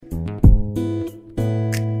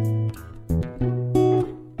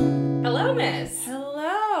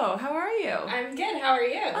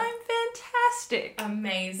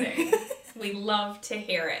to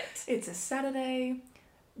hear it. It's a Saturday.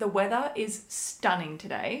 The weather is stunning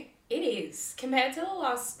today. It is. Compared to the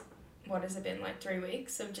last, what has it been, like 3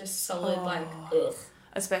 weeks of just solid, ugh.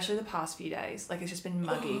 Especially the past few days. Like, it's just been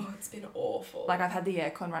muggy. Oh, it's been awful. Like, I've had the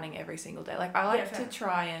aircon running every single day. Like, I like to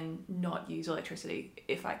try and not use electricity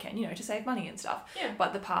if I can, to save money and stuff. Yeah.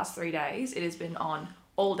 But the past 3 days, it has been on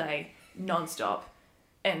all day, non-stop.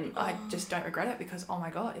 And I just don't regret it because, oh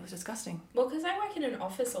my God, it was disgusting. Well, because I work in an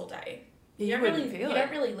office all day. You don't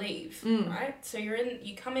really leave, right? So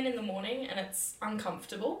you come in the morning and it's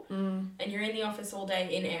uncomfortable, and you're in the office all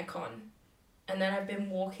day in aircon, and then I've been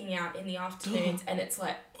walking out in the afternoons, and it's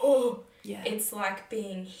like, it's like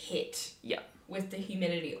being hit, with the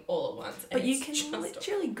humidity all at once. But you can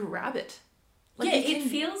literally grab it. Like it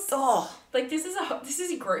feels like this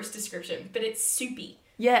is a gross description, but it's soupy.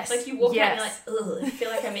 Yes. Like you walk out and you're like, ugh, I feel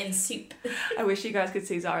like I'm in soup. I wish you guys could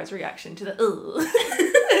see Zara's reaction to the ugh.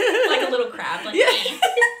 Like a little crab. Like,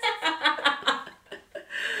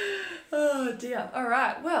 Oh dear. All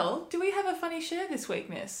right. Well, do we have a funny share this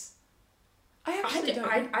week, miss? I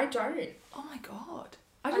don't. Oh my God.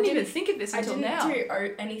 I didn't even think of this until now. I didn't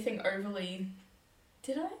do anything overly...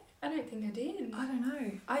 Did I? I don't think I did. I don't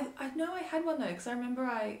know. I know I had one though, because I remember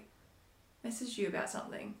I messaged you about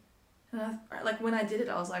something. And when I did it,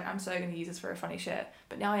 I was like, I'm so going to use this for a funny share.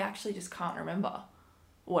 But now I actually just can't remember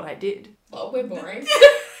what I did. Well, we're boring.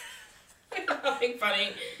 Nothing funny.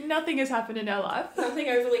 Nothing has happened in our life. Nothing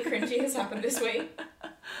overly cringy has happened this week.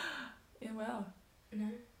 Yeah, wow. No.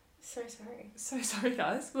 So sorry. So sorry,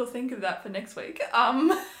 guys. We'll think of that for next week.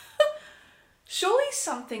 Surely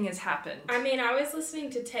something has happened. I mean, I was listening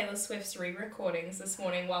to Taylor Swift's re-recordings this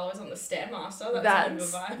morning while I was on the Stairmaster.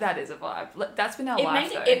 That's a vibe. That is a vibe. That's been our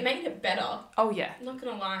life, though. It made it better. Oh, yeah. I'm not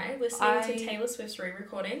going to lie. Listening to Taylor Swift's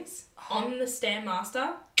re-recordings on the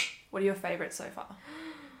Stairmaster. What are your favourites so far?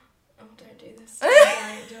 Oh, don't do this.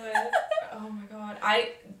 Don't do it. Oh, my God.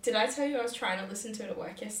 Did I tell you I was trying to listen to it at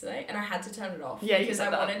work yesterday and I had to turn it off? Yeah, because I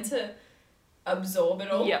wanted to absorb it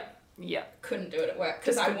all. Yep. Yeah. Couldn't do it at work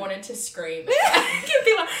because I wanted to scream. And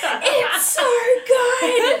be like, it's so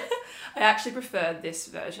good! I actually preferred this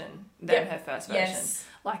version than her first version. Yes.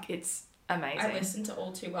 Like, it's amazing. I listened to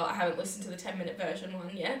All Too Well. I haven't listened to the 10-minute version one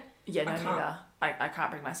yet. Yeah, no, neither. I can't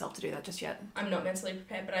bring myself to do that just yet. I'm not mentally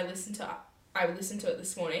prepared, but I listened to it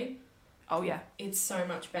this morning. Oh, yeah. It's so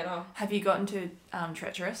much better. Have you gotten to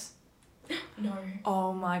Treacherous? No.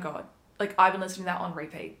 Oh, my God. Like, I've been listening to that on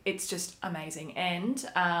repeat. It's just amazing. And,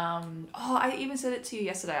 I even said it to you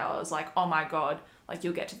yesterday. I was like, oh my God, like,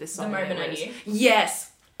 you'll get to this song. The Moment I Knew.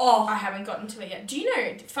 Yes. Oh, I haven't gotten to it yet. Do you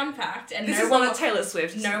know, fun fact, and this is on the Taylor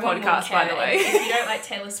Swift podcast, by the way. If you don't like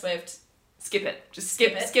Taylor Swift, skip it. Just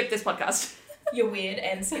skip this podcast. You're weird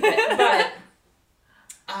and skip it.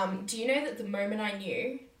 But, do you know that The Moment I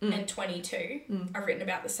Knew and 22 are written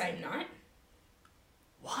about the same night?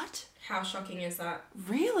 What? How shocking is that?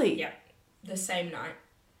 Really? Yeah. The same night.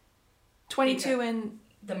 22 and...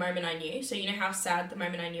 The Moment I Knew. So you know how sad The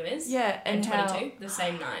Moment I Knew is? Yeah. And 22, the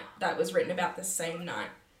same night. That was written about the same night.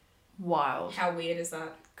 Wild. How weird is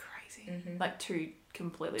that? Crazy. Mm-hmm. Like two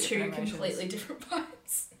completely different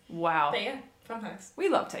vibes. Wow. But yeah, fun facts. We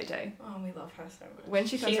love Tay. Oh, we love her so much. When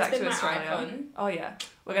she comes back to Australia... Oh yeah.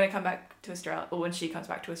 We're going to come back to Australia. Or when she comes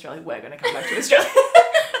back to Australia, we're going to come back to Australia.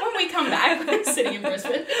 When we come back, we're sitting in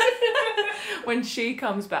Brisbane. When she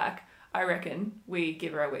comes back... I reckon we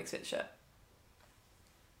give her a Weeks Fit shirt.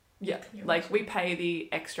 Yeah, like we pay the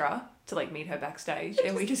extra to like meet her backstage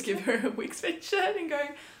and we just give her a Weeks Fit shirt and go,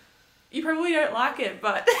 you probably don't like it,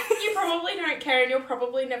 but... You probably don't care and you'll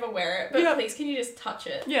probably never wear it, but please can you just touch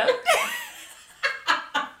it? Yeah.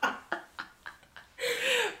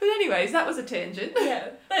 But anyways, that was a tangent. Yeah,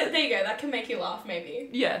 there you go. That can make you laugh maybe.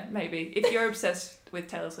 Yeah, maybe. If you're obsessed with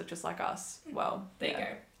Taylor Swift just like us, well... There you go.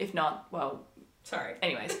 If not, well... Sorry.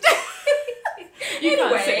 Anyways. You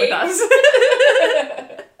can't sit with us.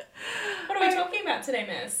 What are we talking about today,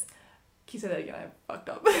 Miss? Can you say that again? I fucked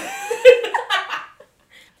up.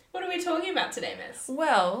 What are we talking about today, Miss?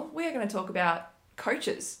 Well, we are going to talk about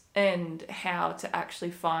coaches and how to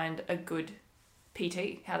actually find a good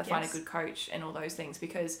PT, how to find a good coach and all those things,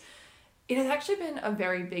 because it has actually been a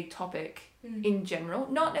very big topic in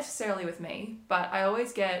general, not necessarily with me, but I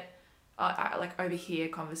always get... I like overhear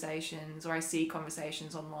conversations or I see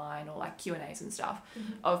conversations online or like Q&As and stuff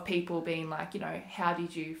of people being like, how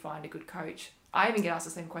did you find a good coach? I even get asked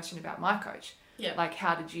the same question about my coach. Yeah. Like,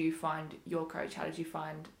 how did you find your coach? How did you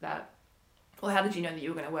find that? Or how did you know that you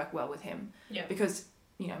were going to work well with him? Yeah. Because,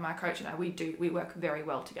 my coach and I, we work very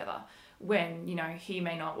well together when, he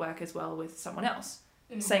may not work as well with someone else.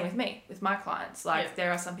 Same with me, with my clients. Like, Yeah.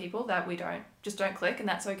 there are some people that we don't click, and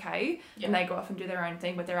that's okay. Yeah. And they go off and do their own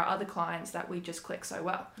thing. But there are other clients that we just click so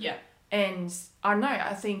well. Yeah. And I don't know,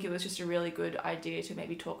 I think it was just a really good idea to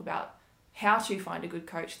maybe talk about how to find a good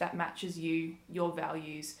coach that matches you, your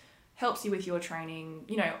values, helps you with your training,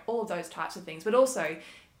 you know, all of those types of things, but also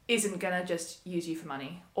isn't going to just use you for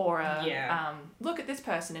money or look at this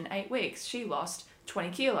person in 8 weeks, she lost 20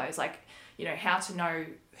 kilos. Like, you know, how to know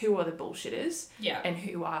who are the bullshitters and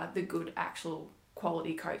who are the good actual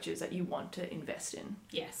quality coaches that you want to invest in.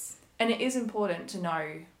 Yes. And it is important to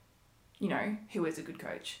know, you know, who is a good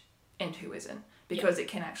coach and who isn't, because it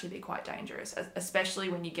can actually be quite dangerous, especially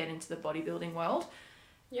when you get into the bodybuilding world.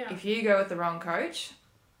 Yeah. If you go with the wrong coach,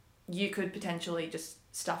 you could potentially just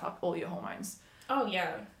stuff up all your hormones. Oh,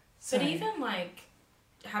 yeah. So, but even, like,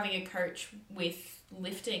 having a coach with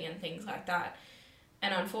lifting and things like that,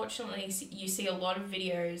 and unfortunately you see a lot of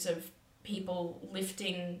videos of people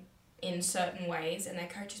lifting in certain ways and their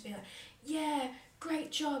coaches be like, yeah,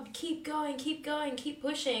 great job, keep going, keep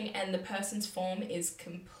pushing, and the person's form is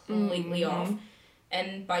completely off.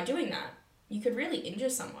 And by doing that, you could really injure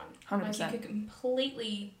someone. 100%. Like, you could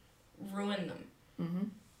completely ruin them. Mm-hmm.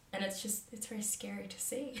 And it's very scary to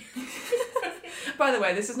see. By the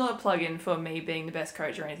way, this is not a plug-in for me being the best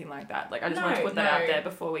coach or anything like that. Like, I just want to put that out there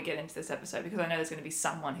before we get into this episode, because I know there's going to be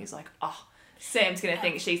someone who's like, oh, Sam's going to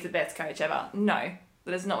think she's the best coach ever. No,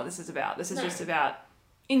 that is not what this is about. This is just about,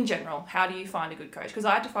 in general, how do you find a good coach? Because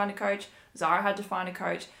I had to find a coach, Zara had to find a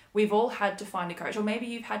coach, we've all had to find a coach, or maybe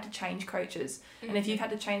you've had to change coaches. Mm-hmm. And if you've had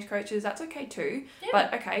to change coaches, that's okay too. Yeah.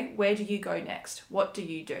 But okay, where do you go next? What do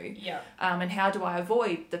you do? Yeah. And how do I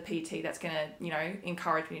avoid the PT that's going to, you know,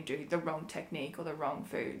 encourage me to do the wrong technique or the wrong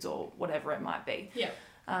foods or whatever it might be? Yeah.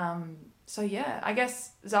 So yeah, I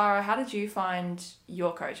guess, Zara, how did you find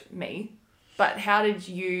your coach? Me. But how did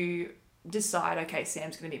you decide, okay,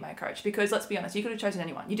 Sam's going to be my coach? Because let's be honest, you could have chosen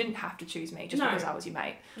anyone. You didn't have to choose me just because I was your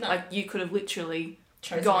mate. No. Like, you could have literally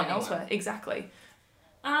gone elsewhere. Exactly.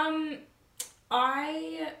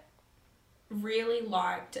 I really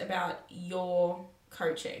liked about your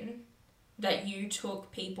coaching that you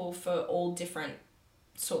took people for all different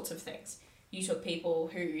sorts of things. You took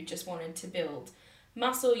people who just wanted to build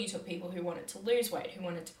muscle, you took people who wanted to lose weight, who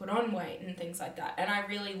wanted to put on weight and things like that. And I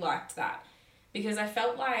really liked that, because I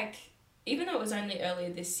felt like, even though it was only earlier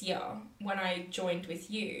this year when I joined with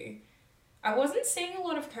you, I wasn't seeing a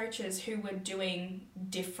lot of coaches who were doing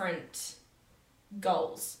different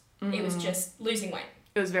goals. It was just losing weight.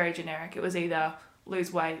 It was very generic. It was either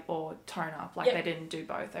lose weight or tone up. Like, they didn't do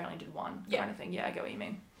both. They only did one kind of thing. Yeah, I get what you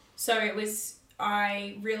mean. So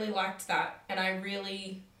I really liked that, and I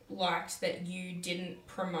really liked that you didn't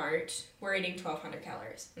promote, we're eating 1,200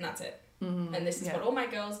 calories, and that's it. Mm-hmm. And this is what all my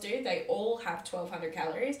girls do. They all have 1,200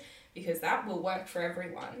 calories, because that will work for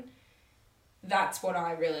everyone. That's what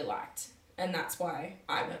I really liked. And that's why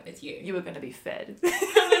I went with you. You were going to be fed. I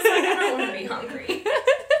was like, I don't want to be hungry.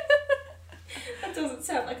 That doesn't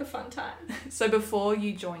sound like a fun time. So before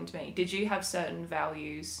you joined me, did you have certain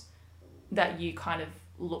values that you kind of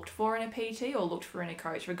looked for in a PT or looked for in a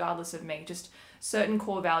coach, regardless of me? Just certain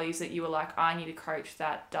core values that you were like, I need a coach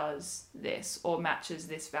that does this or matches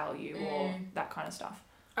this value or that kind of stuff?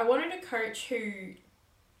 I wanted a coach who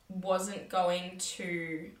wasn't going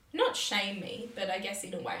to, not shame me, but I guess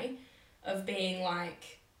in a way, of being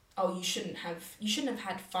like, oh, you shouldn't have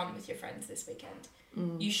had fun with your friends this weekend.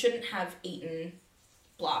 You shouldn't have eaten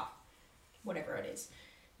blah, whatever it is.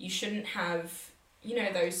 You shouldn't have, you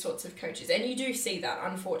know, those sorts of coaches. And you do see that,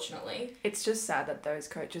 unfortunately. It's just sad that those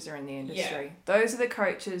coaches are in the industry. Yeah. Those are the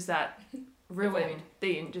coaches that ruin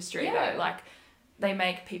the industry, though. Like, they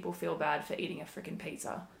make people feel bad for eating a freaking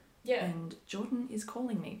pizza. Yeah. And Jordan is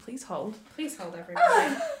calling me. Please hold. Please hold,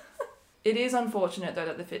 everybody. It is unfortunate, though,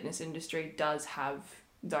 that the fitness industry does have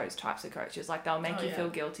those types of coaches. Like, they'll make you feel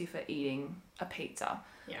guilty for eating a pizza.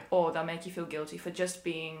 Yeah. Or they'll make you feel guilty for just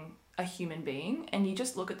being a human being. And you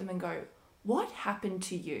just look at them and go, what happened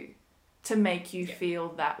to you to make you feel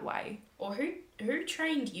that way? Or who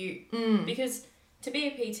trained you? Because to be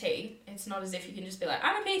a PT, it's not as if you can just be like,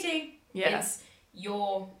 I'm a PT. Yeah. It's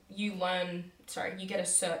you get a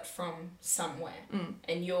cert from somewhere.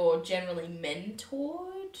 And you're generally mentored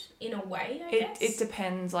in a way, I guess. It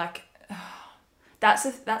depends, like,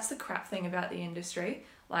 that's the crap thing about the industry.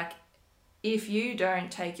 Like, if you don't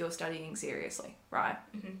take your studying seriously, right,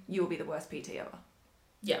 you will be the worst PT ever.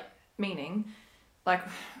 Yeah. Meaning, like,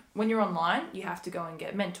 when you're online, you have to go and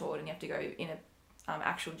get mentored, and you have to go in a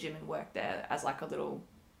actual gym and work there as like a little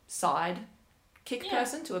side kick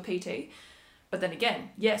person to a PT. But then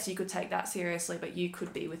again, yes, you could take that seriously, but you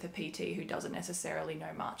could be with a PT who doesn't necessarily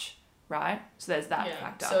know much, right? So there's that Yeah.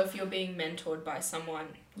 factor. So if you're being mentored by someone,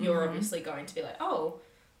 you're obviously going to be like, oh,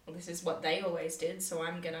 well, this is what they always did, so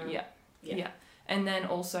I'm gonna... Yeah. And then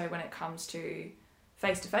also when it comes to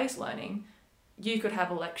face-to-face learning, you could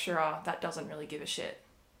have a lecturer that doesn't really give a shit,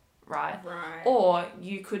 right? Right. Or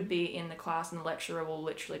you could be in the class and the lecturer will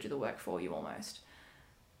literally do the work for you almost.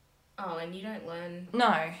 Oh, and you don't learn... No.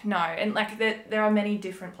 And like there are many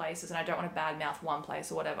different places, and I don't want to badmouth one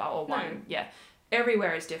place or whatever, or one... No. Yeah.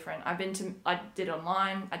 Everywhere is different. I did it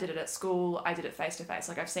online, I did it at school, I did it face-to-face.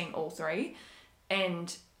 Like I've seen all three.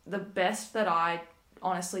 And the best that I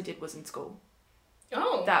honestly did was in school.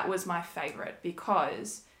 Oh. That was my favourite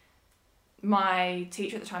because my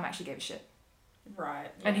teacher at the time actually gave a shit.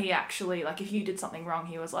 Right. Yeah. And he actually, like, if you did something wrong,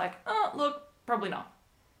 he was like, oh, look, probably not.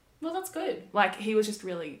 Well, that's good. Like, he was just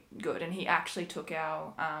really good, and he actually took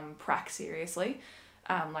our prac seriously.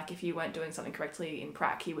 Like, if you weren't doing something correctly in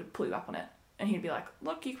prac, he would pull you up on it. And he'd be like,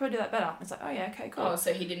 look, you could probably do that better. It's like, oh, yeah, okay, cool. Oh,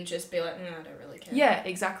 so he didn't just be like, no, I don't really care. Yeah,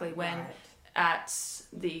 exactly. When Right. at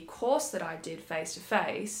the course that I did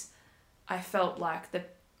face-to-face, I felt like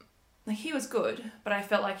he was good, but I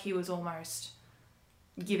felt like he was almost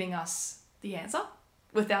giving us the answer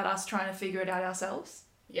without us trying to figure it out ourselves.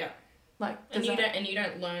 Yeah. Like, And you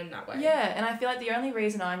don't learn that way. Yeah, and I feel like the only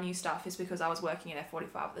reason I knew stuff is because I was working at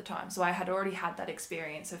F45 at the time. So I had already had that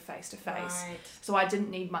experience of face-to-face. Right. So I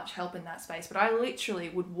didn't need much help in that space. But I literally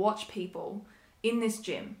would watch people in this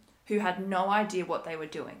gym who had no idea what they were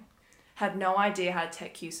doing, had no idea how to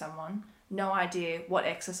tech cue someone, no idea what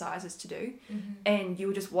exercises to do. Mm-hmm. And you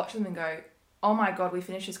would just watch them and go, oh my God, we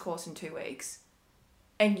finished this course in 2 weeks.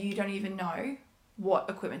 And you don't even know what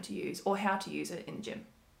equipment to use or how to use it in the gym.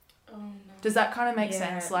 Oh, no. Does that kind of make Yeah,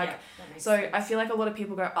 sense? Like, yeah, that makes so sense. I feel like a lot of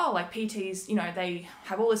people go, oh, like PTs, you know, they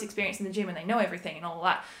have all this experience in the gym and they know everything and all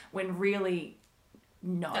that, when really,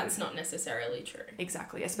 no. That's not necessarily true.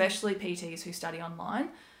 Exactly. Especially PTs who study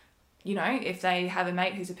online. You know, if they have a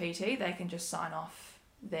mate who's a PT, they can just sign off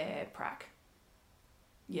their prac.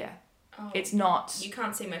 Yeah. Oh, It's not... you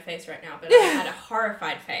can't see my face right now, but I had a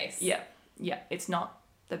horrified face. Yeah. It's not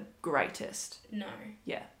the greatest. No.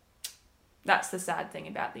 Yeah. That's the sad thing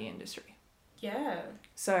about the industry. Yeah.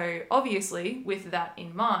 So obviously, with that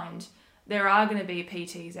in mind, there are going to be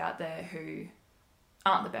PTs out there who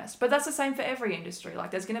aren't the best. But that's the same for every industry. Like,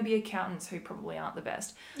 there's going to be accountants who probably aren't the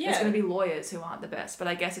best. Yeah. There's going to be lawyers who aren't the best. But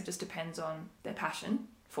I guess it just depends on their passion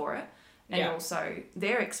for it. And Yeah. also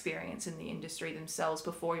their experience in the industry themselves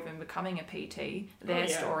before even becoming a PT, their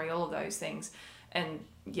story, all of those things. And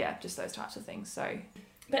yeah, just those types of things. So...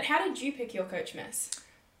 But how did you pick your coach mess?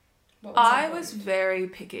 What I important? was very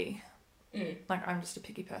picky. Mm. Like, I'm just a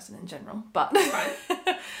picky person in general. But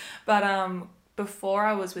Fine. but before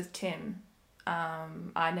I was with Tim,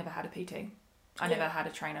 I never had a PT. I never had a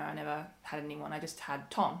trainer. I never had anyone. I just had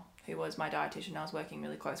Tom, who was my dietitian I was working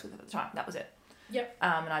really close with at the time. That was it. Yep.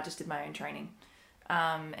 And I just did my own training.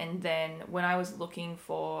 And then when I was looking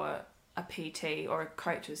for a PT or a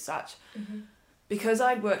coach as such, because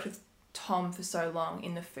I'd worked with Tom for so long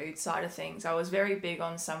in the food side of things, I was very big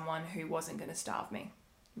on someone who wasn't going to starve me,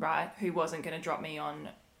 right? Who wasn't going to drop me on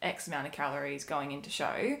X amount of calories going into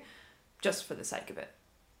show just for the sake of it,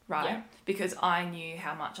 right? Yeah. Because I knew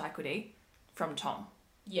how much I could eat from Tom.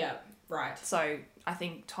 Yeah. Right. So I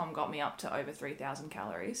think Tom got me up to over 3,000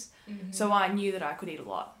 calories. Mm-hmm. So I knew that I could eat a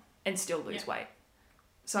lot and still lose weight.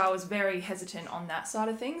 So I was very hesitant on that side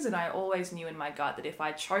of things. And I always knew in my gut that if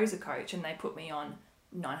I chose a coach and they put me on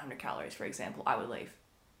 900 calories, for example, I would leave.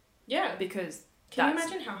 Yeah. Because Can you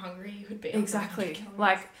imagine how hungry you would be? Exactly.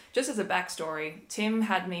 Like, just as a backstory, Tim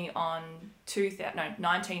had me on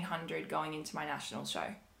 1,900 going into my national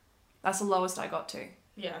show. That's the lowest I got to.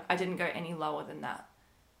 Yeah. I didn't go any lower than that.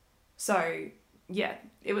 So, yeah,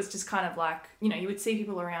 it was just kind of like, you know, you would see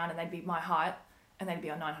people around and they'd be my height and they'd be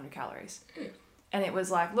on 900 calories. And it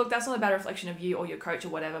was like, look, that's not a bad reflection of you or your coach or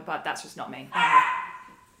whatever, but that's just not me.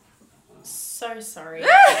 So sorry.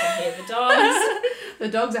 I can hear the dogs. The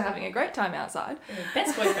dogs are having a great time outside.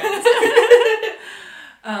 Best boyfriends.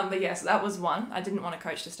 But yeah, so that was one. I didn't want a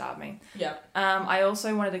coach to starve me. Yeah. I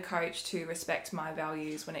also wanted a coach to respect my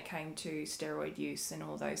values when it came to steroid use and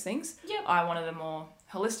all those things. Yep. I wanted a more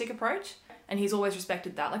holistic approach, and he's always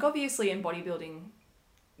respected that. Like, obviously in bodybuilding,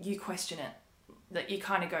 you question it. That you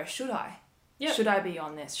kind of go, should I? Yep. Should I be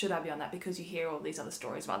on this? Should I be on that? Because you hear all these other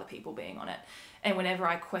stories of other people being on it. And whenever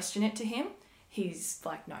I question it to him, he's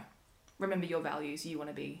like, no, remember your values. You want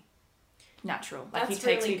to be natural. Like, That's he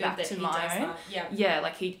takes really me good back that to he my does own. that. Yeah. Yeah,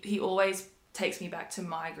 like he always takes me back to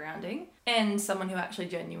my grounding, and someone who actually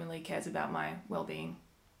genuinely cares about my well-being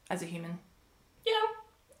as a human. Yeah.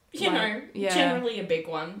 Generally a big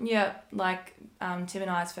one. Yeah, like Tim and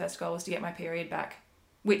I's first goal was to get my period back,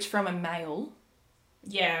 which from a male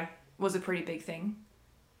was a pretty big thing.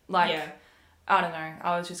 Like, I don't know,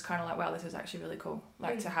 I was just kind of like, wow, this is actually really cool.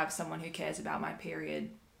 Like, to have someone who cares about my period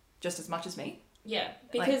just as much as me. Yeah,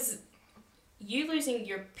 because you losing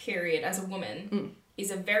your period as a woman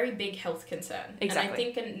is a very big health concern. Exactly.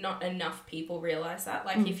 And I think not enough people realise that.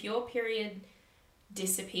 Like, if your period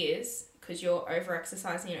disappears because you're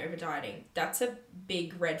over-exercising and over-dieting, that's a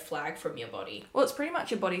big red flag from your body. Well, it's pretty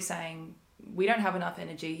much your body saying, we don't have enough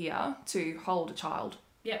energy here to hold a child.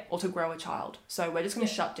 Yeah. Or to grow a child. So we're just going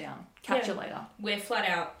to shut down. Catch you later. We're flat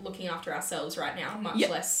out looking after ourselves right now, much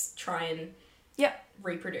less try and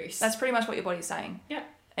reproduce. That's pretty much what your body's saying. Yeah.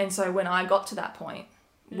 And so when I got to that point,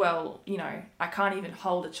 well, you know, I can't even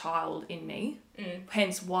hold a child in me.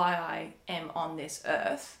 Hence why I am on this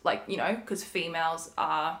earth. Like, you know, because females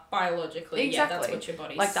are... Biologically, that's what your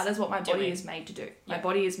body's like, that is what my body doing. is made to do. My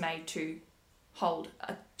body is made to hold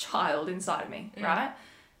a child inside of me, right?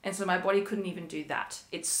 And so my body couldn't even do that.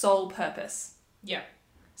 Its sole purpose. Yeah.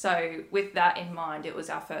 So with that in mind, it was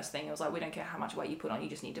our first thing. It was like, we don't care how much weight you put on, you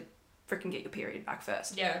just need to freaking get your period back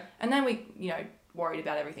first. Yeah. And then we, you know, worried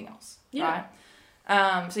about everything else, right?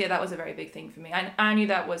 So yeah, that was a very big thing for me. I knew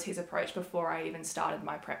that was his approach before I even started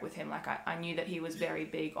my prep with him. Like, I knew that he was very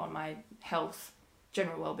big on my health,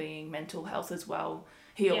 general well-being, mental health as well.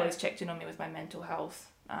 He always checked in on me with my mental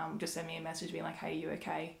health. Just sent me a message being like, hey, you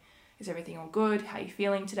okay? Is everything all good? How are you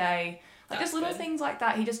feeling today? Like, just little things like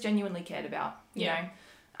that he just genuinely cared about, you know?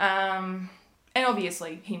 And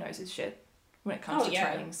obviously he knows his shit when it comes to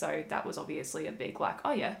training. So that was obviously a big like,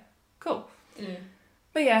 oh yeah, cool.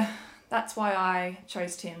 But yeah, that's why I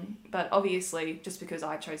chose Tim. But obviously, just because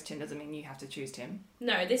I chose Tim doesn't mean you have to choose Tim.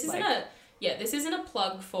 No, this isn't this isn't a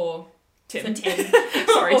plug for Tim. For Tim.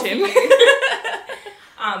 Sorry, Tim.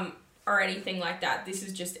 Or anything like that. This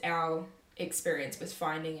is just our experience with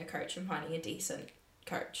finding a coach and finding a decent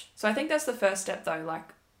coach. So I think that's the first step though,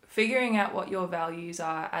 like figuring out what your values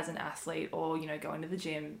are as an athlete or, you know, going to the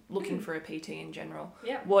gym, looking for a PT in general.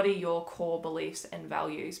 Yeah. What are your core beliefs and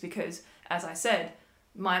values? Because as I said,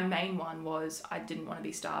 my main one was I didn't want to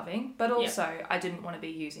be starving, but also I didn't want to be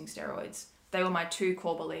using steroids. They were my two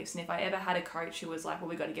core beliefs. And if I ever had a coach who was like, well,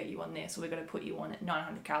 we've got to get you on this, or we're going to put you on at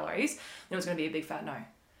 900 calories, then it was going to be a big fat no.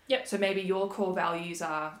 Yep. So maybe your core values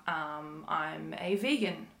are, I'm a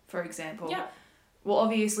vegan, for example. Yeah. Well,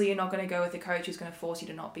 obviously you're not going to go with a coach who's going to force you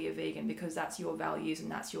to not be a vegan because that's your values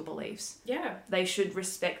and that's your beliefs. Yeah. They should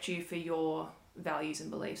respect you for your values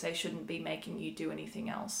and beliefs. They shouldn't be making you do anything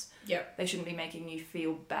else. Yeah. They shouldn't be making you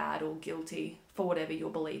feel bad or guilty for whatever your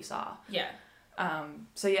beliefs are. Yeah.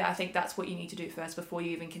 So yeah, I think that's what you need to do first before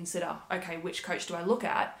you even consider, okay, which coach do I look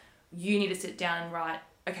at? You need to sit down and write,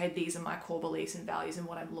 okay, these are my core beliefs and values and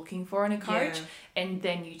what I'm looking for in a coach. Yeah. And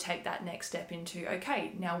then you take that next step into,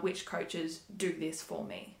 okay, now which coaches do this for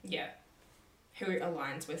me? Yeah. Who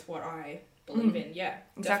aligns with what I believe in. Yeah,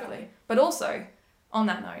 exactly. Definitely. But also, on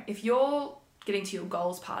that note, if you're getting to your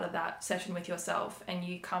goals part of that session with yourself and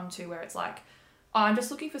you come to where it's like, oh, I'm just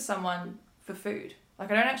looking for someone for food.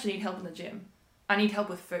 Like, I don't actually need help in the gym. I need help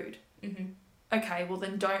with food. Mm-hmm. Okay, well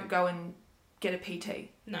then don't go and get a PT.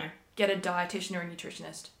 No. Get a dietitian or a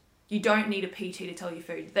nutritionist. You don't need a PT to tell you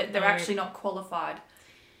food. They're actually not qualified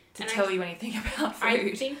to tell you anything about food.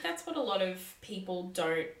 I think that's what a lot of people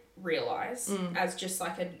don't realise as just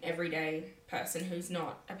like an everyday person who's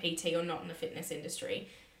not a PT or not in the fitness industry.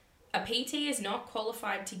 A PT is not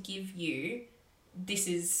qualified to give you, this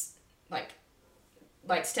is like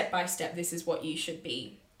step by step, this is what you should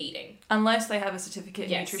be eating. Unless they have a certificate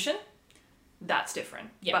in nutrition, that's different.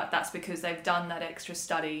 Yep. But that's because they've done that extra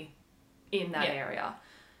study in that area.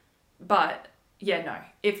 But yeah, no.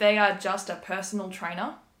 If they are just a personal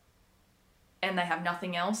trainer and they have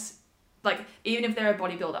nothing else, like even if they're a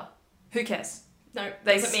bodybuilder, who cares? No,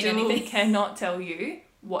 they doesn't still mean anything. Cannot tell you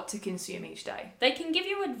what to consume each day. They can give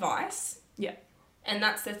you advice. Yeah. And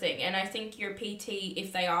that's the thing. And I think your PT,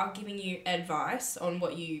 if they are giving you advice on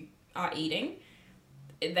what you are eating,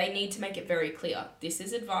 they need to make it very clear. This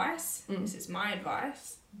is advice. This is my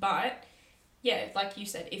advice. But yeah, like you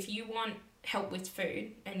said, if you want help with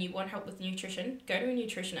food and you want help with nutrition, go to a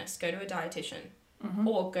nutritionist, go to a dietitian,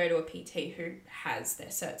 or go to a PT who has their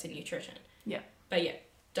certs in nutrition. Yeah. But yeah,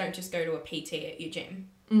 don't just go to a PT at your gym.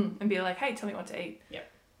 And be like, hey, tell me what to eat. Yeah.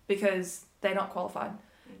 Because they're not qualified.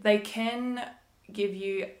 They can give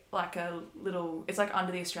you like a little, it's like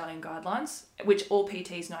under the Australian guidelines, which all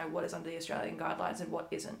PTs know what is under the Australian guidelines and what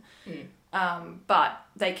isn't. But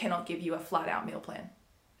they cannot give you a flat out meal plan.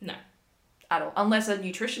 No. at all. Unless a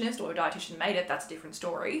nutritionist or a dietitian made it, that's a different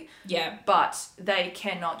story. Yeah. But they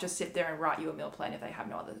cannot just sit there and write you a meal plan if they have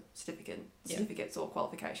no other certificates or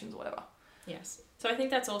qualifications or whatever. Yes. So I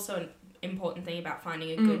think that's also an important thing about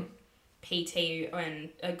finding a good PT and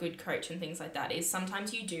a good coach and things like that is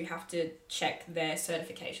sometimes you do have to check their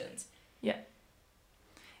certifications. Yeah.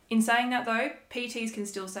 In saying that though, PTs can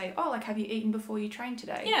still say, oh, like, have you eaten before you trained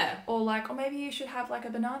today? Yeah. Or like, or maybe you should have like a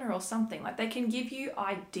banana or something. Like, they can give you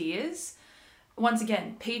ideas. Once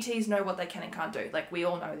again, PTs know what they can and can't do. Like, we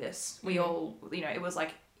all know this. We all, you know, it was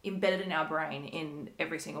like embedded in our brain in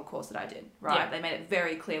every single course that I did, right? Yeah. They made it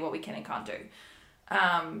very clear what we can and can't do.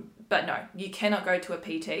 But no, you cannot go to a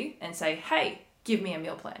PT and say, hey, give me a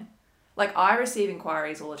meal plan. Like, I receive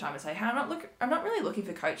inquiries all the time and say, hey, I'm not really looking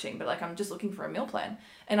for coaching, but like, I'm just looking for a meal plan.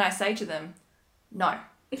 And I say to them, no,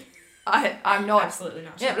 I'm not. Absolutely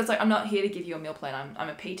not. Yeah, but it's like, I'm not here to give you a meal plan. I'm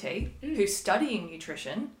a PT who's studying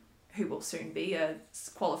nutrition, who will soon be a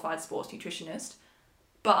qualified sports nutritionist,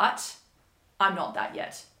 but I'm not that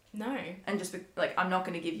yet. No. And just like, I'm not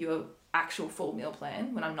going to give you an actual full meal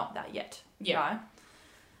plan when I'm not that yet. Yeah.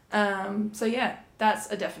 Right? So yeah,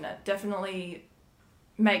 that's a definite. Definitely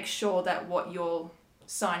make sure that what you're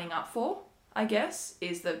signing up for, I guess,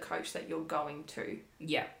 is the coach that you're going to.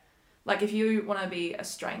 Yeah. Like, if you want to be a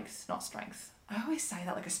not strength. I always say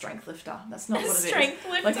that like a strength lifter. That's not what it is. Strength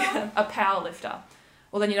lifter? Like a power lifter.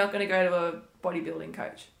 Well, then you're not going to go to a bodybuilding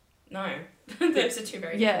coach. No. Those are two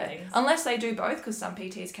very different things. Unless they do both, because some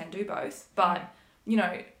PTs can do both. But, you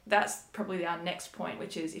know, that's probably our next point,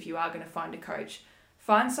 which is if you are going to find a coach,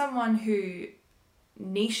 find someone who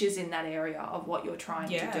niches in that area of what you're trying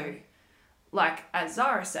to do. Like, as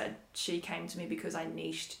Zara said, she came to me because I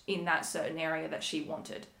niched in that certain area that she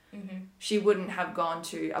wanted. Mm-hmm. She wouldn't have gone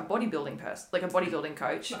to a bodybuilding a bodybuilding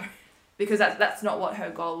coach. No. Because that's not what her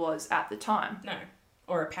goal was at the time. No.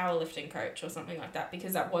 Or a powerlifting coach or something like that,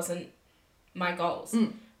 because that wasn't my goals.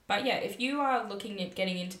 But yeah, if you are looking at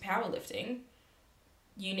getting into powerlifting,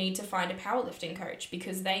 you need to find a powerlifting coach,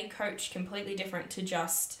 because they coach completely different to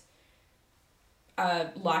just a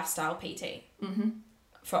lifestyle PT. Mm-hmm.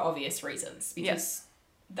 For obvious reasons, because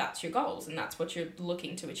that's your goals and that's what you're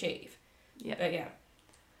looking to achieve. Yeah. But yeah.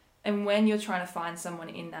 And when you're trying to find someone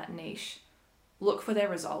in that niche, look for their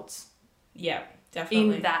results. Yeah,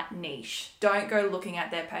 definitely. In that niche. Don't go looking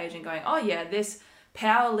at their page and going, oh yeah, this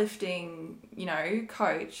powerlifting, you know,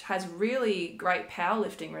 coach has really great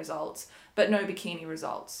powerlifting results, but no bikini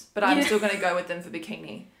results. But I'm still going to go with them for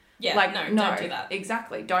bikini. Yeah, like, no, don't do that.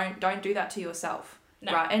 Exactly. Don't do that to yourself.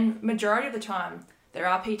 No. Right? And majority of the time, there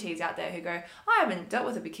are PTs out there who go, I haven't dealt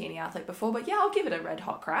with a bikini athlete before, but yeah, I'll give it a red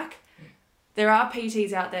hot crack. There are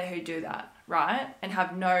PTs out there who do that, right? And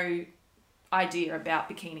have no idea about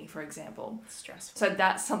bikini, for example. It's stressful. So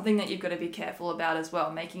that's something that you've got to be careful about as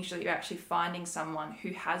well, making sure that you're actually finding someone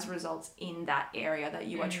who has results in that area that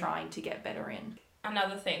you are trying to get better in.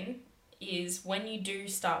 Another thing is when you do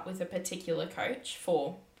start with a particular coach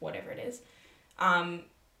for whatever it is, and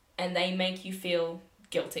they make you feel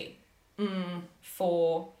guilty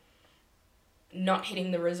for not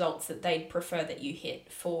hitting the results that they'd prefer that you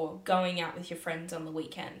hit, for going out with your friends on the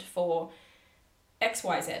weekend, for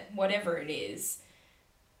XYZ, whatever it is,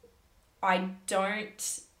 I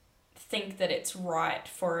don't think that it's right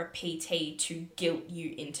for a PT to guilt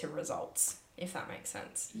you into results, if that makes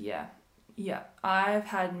sense. Yeah. I've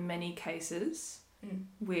had many cases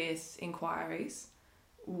with inquiries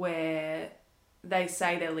where they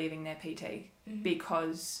say they're leaving their PT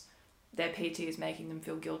because their PT is making them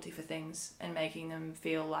feel guilty for things and making them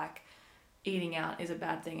feel like eating out is a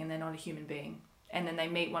bad thing and they're not a human being. And then they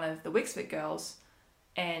meet one of the Wixfit girls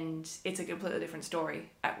and it's a completely different story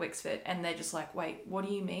at Wixfit. And they're just like, wait, what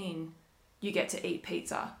do you mean you get to eat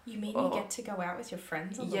pizza? You mean you get to go out with your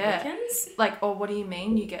friends on the weekends? Like, or what do you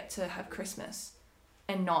mean you get to have Christmas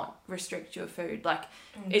and not restrict your food? Like,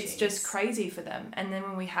 it's just crazy for them. And then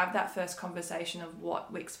when we have that first conversation of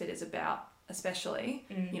what Wixfit is about, especially,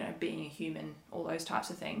 you know, being a human, all those types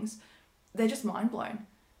of things, they're just mind blown.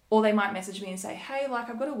 Or they might message me and say, hey, like,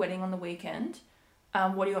 I've got a wedding on the weekend.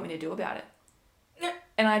 What do you want me to do about it?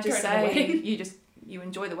 And I just say, you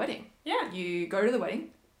enjoy the wedding. Yeah. You go to the wedding,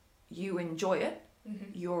 you enjoy it,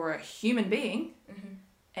 you're a human being,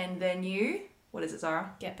 and then you, what is it,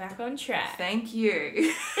 Zara? Get back on track. Thank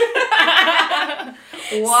you.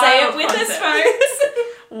 Say it with us, folks.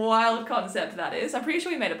 Wild concept that is. I'm pretty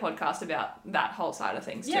sure we made a podcast about that whole side of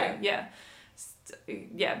things too.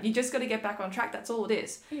 Yeah, you just got to get back on track. That's all it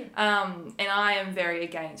is. And I am very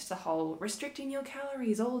against the whole restricting your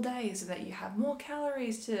calories all day so that you have more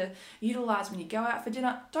calories to utilize when you go out for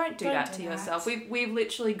dinner. Don't do that to yourself. We've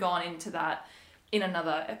literally gone into that in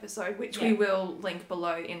another episode, which we will link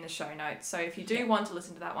below in the show notes. So if you do want to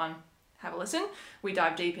listen to that one, have a listen. We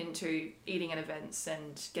dive deep into eating at events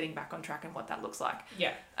and getting back on track and what that looks like.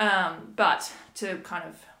 Yeah. But to kind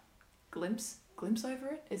of glimpse over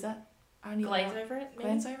it, is that only glaze over it? Maybe?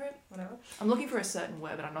 Glance over it? Whatever. I'm looking for a certain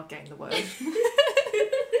word, but I'm not getting the word.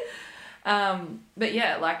 But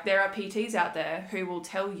yeah, like there are PTs out there who will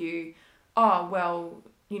tell you, oh, well,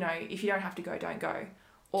 you know, if you don't have to go, don't go.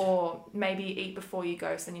 Or maybe eat before you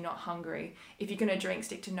go so then you're not hungry. If you're going to drink,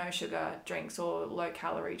 stick to no sugar drinks or low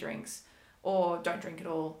calorie drinks, or don't drink at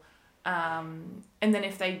all. And then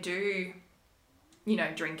if they do, you know,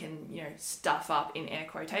 drink and, you know, stuff up in air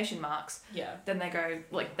quotation marks, then they go,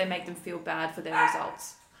 like, they make them feel bad for their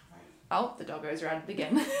results. Oh, the doggos are at it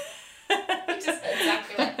again. Just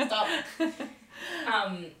exactly like, stop.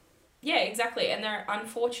 Yeah, exactly. And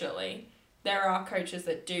unfortunately, there are coaches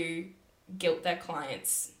that do guilt their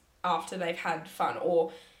clients after they've had fun,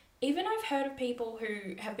 or even I've heard of people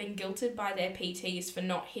who have been guilted by their PTs for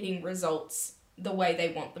not hitting results the way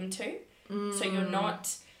they want them to. So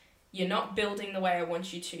you're not building the way I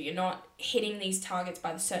want you to. You're not hitting these targets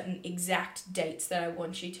by the certain exact dates that I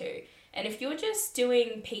want you to. And if you're just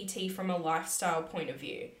doing PT from a lifestyle point of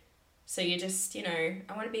view, so you're just, you know,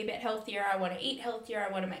 I want to be a bit healthier, I want to eat healthier,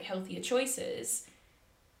 I want to make healthier choices,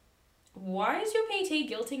 why is your PT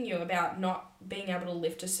guilting you about not being able to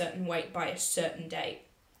lift a certain weight by a certain date?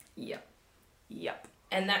 Yep.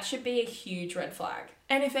 And that should be a huge red flag.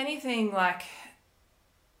 And if anything, like,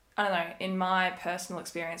 I don't know, in my personal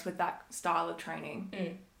experience with that style of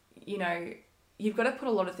training, you know, you've got to put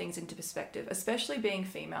a lot of things into perspective, especially being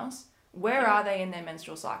females. Where are they in their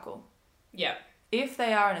menstrual cycle? Yeah. If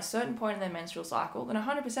they are in a certain point in their menstrual cycle, then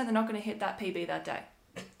 100% they're not going to hit that PB that day.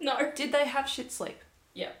 No. Did they have shit sleep?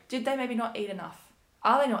 Yeah. Did they maybe not eat enough?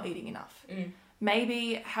 Are they not eating enough?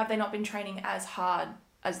 Maybe have they not been training as hard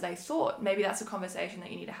as they thought? Maybe that's a conversation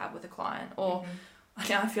that you need to have with a client. Or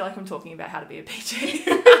now I feel like I'm talking about how to be a PT.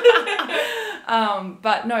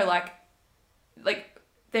 But no, like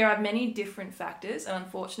there are many different factors, and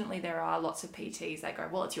unfortunately there are lots of PTs that go,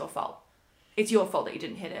 well, it's your fault. It's your fault that you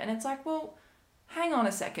didn't hit it. And it's like, well, hang on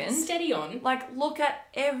a second. Steady on. Like, look at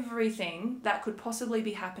everything that could possibly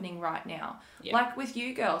be happening right now. Yeah. Like with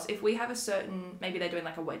you girls, if we have a certain, maybe they're doing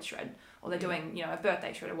like a wedge shred, or they're doing, you know, a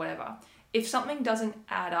birthday shred or whatever. If something doesn't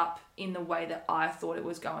add up in the way that I thought it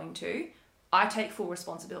was going to, I take full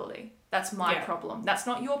responsibility. That's my problem. That's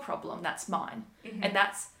not your problem. That's mine. And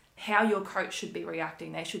that's how your coach should be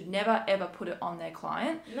reacting. They should never, ever put it on their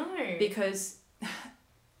client. No. Because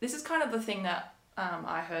this is kind of the thing that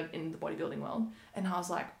I heard in the bodybuilding world, and I was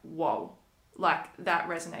like, whoa, like that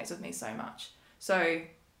resonates with me so much. So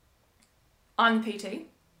I'm the PT,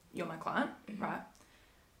 you're my client, right?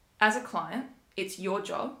 As a client, it's your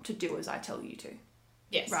job to do as I tell you to.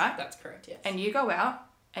 Yes, right? That's correct, yes. And you go out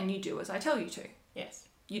and you do as I tell you to. Yes.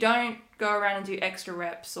 You don't go around and do extra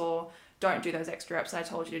reps, or don't do those extra reps I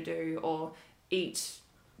told you to do, or eat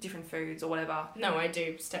different foods or whatever. No, I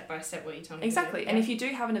do step by step what you tell me exactly. to do. And if you do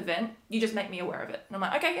have an event, you just make me aware of it. And I'm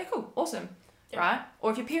like, okay, yeah, cool, awesome. Yep. Right? Or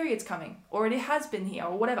if your period's coming, or it has been here,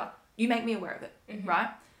 or whatever, you make me aware of it, right?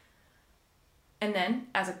 And then,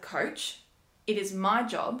 as a coach, it is my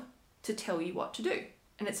job to tell you what to do.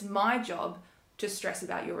 And it's my job to stress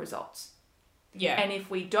about your results. Yeah. And if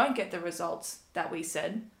we don't get the results that we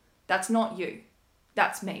said, that's not you.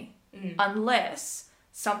 That's me. Unless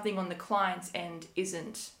something on the client's end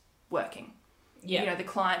isn't working. Yeah. You know, the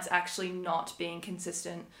client's actually not being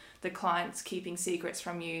consistent. The client's keeping secrets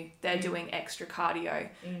from you. They're doing extra cardio.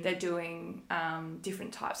 They're doing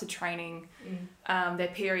different types of training.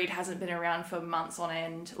 Their period hasn't been around for months on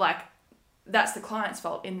end. Like, that's the client's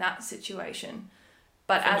fault in that situation.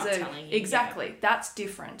 But that's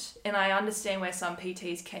different. And I understand where some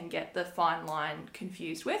PTs can get the fine line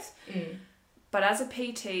confused with. But as a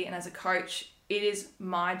PT and as a coach, it is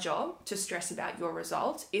my job to stress about your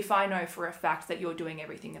results if I know for a fact that you're doing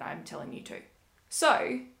everything that I'm telling you to.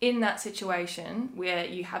 So, in that situation where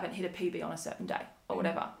you haven't hit a PB on a certain day or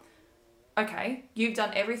whatever, okay, you've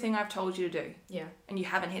done everything I've told you to do. Yeah. And you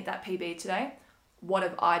haven't hit that PB today. What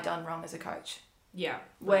have I done wrong as a coach? Yeah.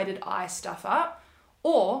 Where did I stuff up?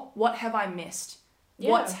 Or what have I missed?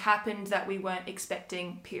 Yeah. What's happened that we weren't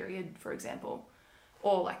expecting, period, for example?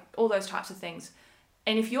 Or like all those types of things.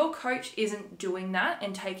 And if your coach isn't doing that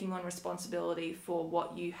and taking on responsibility for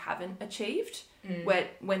what you haven't achieved,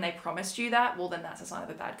 when they promised you that, well, then that's a sign of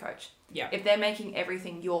a bad coach. Yeah. If they're making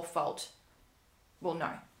everything your fault, well, no,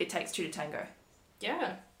 it takes two to tango.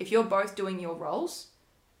 Yeah. If you're both doing your roles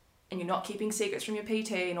and you're not keeping secrets from your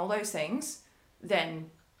PT and all those things, then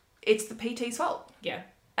it's the PT's fault. Yeah.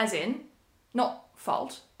 As in, not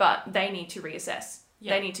fault, but they need to reassess.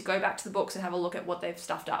 Yeah. They need to go back to the books and have a look at what they've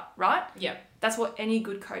stuffed up, right? Yeah. That's what any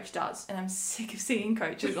good coach does. And I'm sick of seeing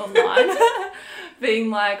coaches online being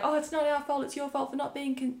like, oh, it's not our fault, it's your fault for not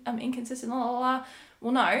being inconsistent, la, la, la.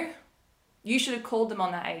 Well, no. You should have called them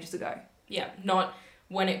on that ages ago. Yeah, not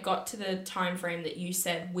when it got to the time frame that you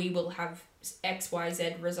said we will have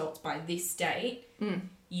XYZ results by this date.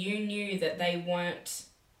 You knew that they weren't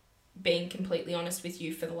being completely honest with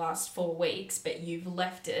you for the last 4 weeks, but you've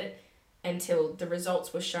left it until the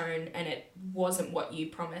results were shown and it wasn't what you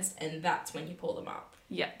promised, and that's when you pull them up.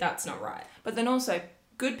 Yeah. That's not right. But then also,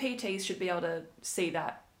 good PTs should be able to see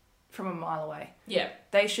that from a mile away. Yeah.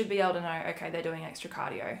 They should be able to know, okay, they're doing extra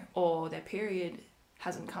cardio, or their period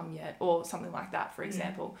hasn't come yet, or something like that, for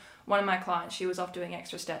example. One of my clients, she was off doing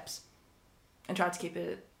extra steps and tried to keep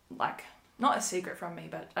it, like, not a secret from me,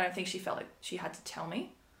 but I don't think she felt like she had to tell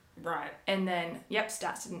me. Right. And then,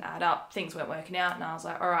 stats didn't add up, things weren't working out, and I was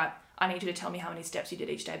like, all right, I need you to tell me how many steps you did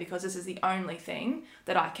each day, because this is the only thing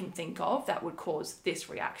that I can think of that would cause this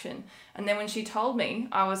reaction. And then when she told me,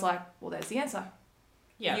 I was like, well, there's the answer.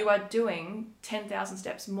 Yeah. You are doing 10,000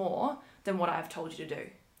 steps more than what I've told you to do.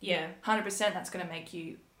 Yeah. 100% that's going to make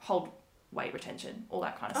you hold weight retention, all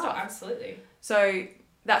that kind of Oh, stuff. absolutely. So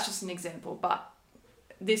that's just an example, but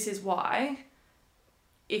this is why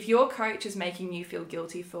if your coach is making you feel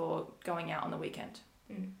guilty for going out on the weekend,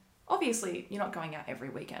 obviously you're not going out every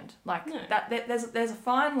weekend. Like No. there's a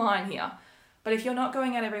fine line here. But if you're not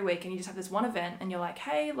going out every week and you just have this one event and you're like,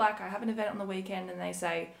 hey, like I have an event on the weekend, and they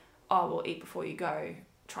say, oh, well, eat before you go,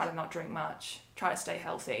 try to not drink much, try to stay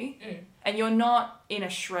healthy, and you're not in a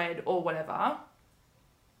shred or whatever,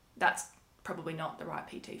 that's probably not the right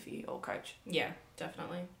PT for you or coach. Yeah,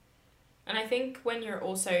 definitely. And I think when you're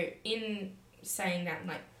also in saying that,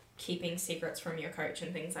 like keeping secrets from your coach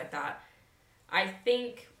and things like that, I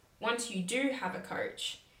think once you do have a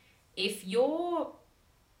coach, if you're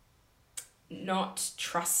not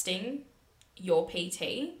trusting your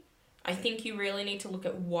PT, I think you really need to look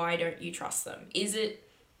at why don't you trust them. Is it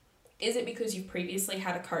because you've previously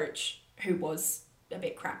had a coach who was a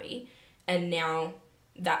bit crappy and now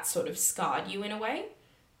that sort of scarred you in a way?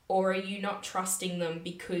 Or are you not trusting them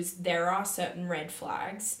because there are certain red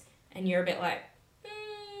flags and you're a bit like,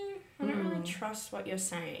 I don't really trust what you're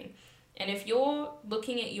saying. And if you're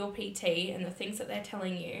looking at your PT and the things that they're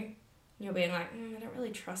telling you, you're being like, I don't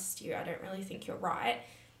really trust you, I don't really think you're right,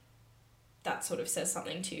 that sort of says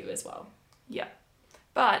something to you as well. Yeah.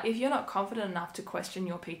 But if you're not confident enough to question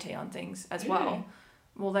your PT on things as well,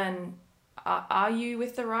 well then, are you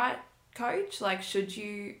with the right coach? Like, should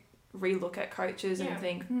you relook at coaches and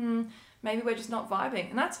think, maybe we're just not vibing?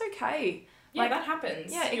 And that's okay. Yeah, like, that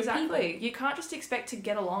happens. Yeah, You're exactly. people. You can't just expect to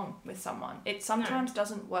get along with someone. It sometimes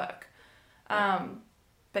doesn't work.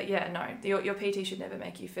 But yeah, no, your PT should never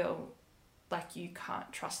make you feel like you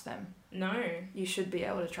can't trust them. No. You should be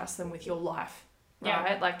able to trust them with your life, Yeah.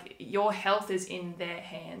 right? Like, your health is in their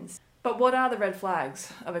hands. But what are the red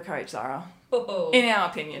flags of a coach, Zara? Oh. In our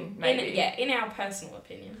opinion, maybe. In our personal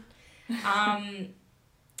opinion. I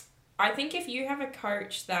think if you have a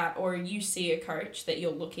coach or you see a coach that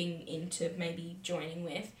you're looking into maybe joining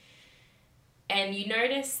with, and you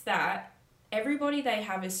notice that everybody they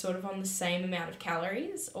have is sort of on the same amount of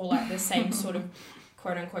calories or like the same sort of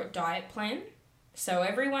quote unquote diet plan. So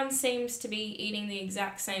everyone seems to be eating the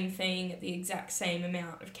exact same thing at the exact same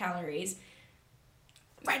amount of calories.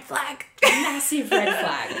 Red flag. Massive red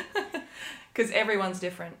flag. Because everyone's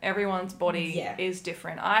different. Everyone's body Yeah. is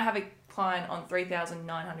different. I have a client on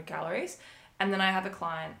 3,900 calories, and then I have a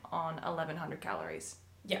client on 1,100 calories.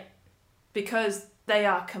 Yeah. Because they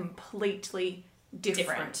are completely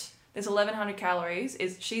different. There's 1,100 calories.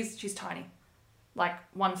 She's tiny, like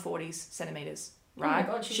 140 centimeters. Right? Oh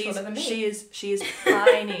my God, she's shorter than me. She is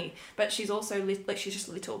tiny, but she's also she's just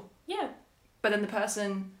little. Yeah. But then the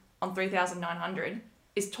person on 3,900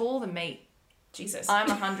 is taller than me. Jesus. I'm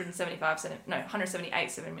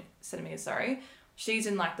 178 centimeters. Sorry, she's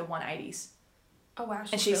in like the 180s. Oh wow.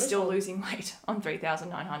 And she's still losing weight on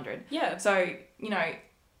 3,900. Yeah. So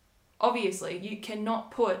obviously you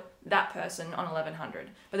cannot put that person on 1,100,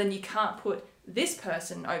 but then you can't put this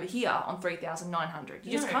person over here on 3,900.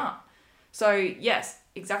 You just can't. So yes,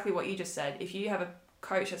 exactly what you just said. If you have a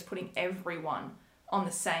coach that's putting everyone on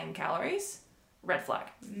the same calories, red flag.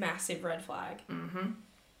 Massive red flag. Mm-hmm.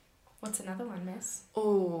 What's another one, miss?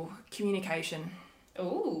 Oh, communication.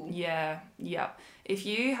 Ooh. Yeah. If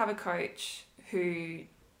you have a coach who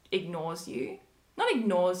ignores you, not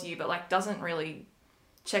ignores you, but like doesn't really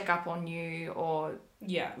check up on you or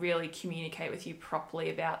really communicate with you properly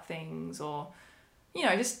about things, or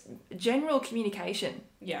just general communication.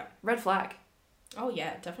 Yeah. Red flag. Oh,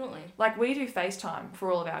 yeah, definitely. Like, we do FaceTime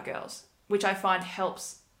for all of our girls, which I find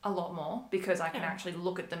helps a lot more because I can actually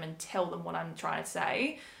look at them and tell them what I'm trying to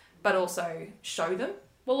say, but also show them.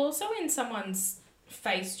 Well, also in someone's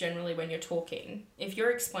face generally when you're talking, if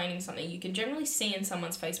you're explaining something, you can generally see in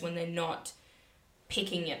someone's face when they're not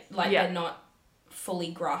picking it, like they're not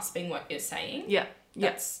fully grasping what you're saying. Yeah.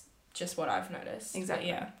 That's just what I've noticed.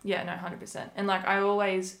 Exactly. But yeah, no, 100%. And like, I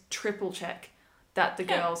always triple check that the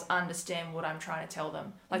girls understand what I'm trying to tell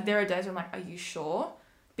them. Like, there are days where I'm like, are you sure?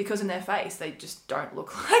 Because in their face, they just don't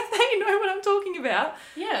look like they know what I'm talking about.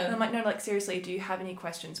 Yeah. And I'm like, no, like, seriously, do you have any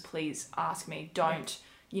questions? Please ask me. Don't,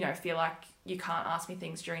 feel like you can't ask me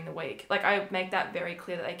things during the week. Like, I make that very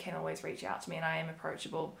clear that they can always reach out to me and I am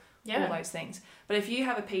approachable. All those things. But if you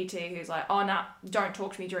have a PT who's like, oh, nah, don't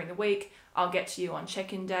talk to me during the week. I'll get to you on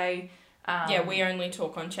check-in day. We only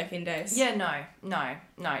talk on check-in days. Yeah,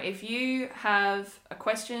 no. If you have a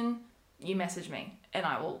question, you message me and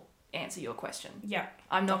I will answer your question. Yeah.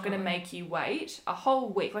 I'm not going to make you wait a whole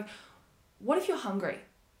week. Like, what if you're hungry?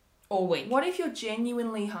 All week. What if you're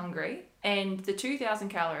genuinely hungry and the 2,000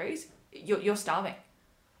 calories, you're starving?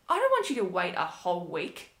 I don't want you to wait a whole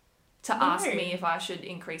week to ask me if I should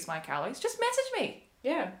increase my calories. Just message me.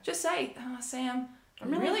 Yeah. Just say, oh, Sam, I'm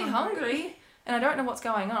really hungry and I don't know what's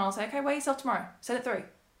going on. I'll say, okay, weigh yourself tomorrow. Send it through.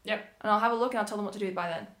 Yep. And I'll have a look and I'll tell them what to do by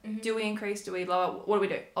then. Mm-hmm. Do we increase? Do we lower? What do we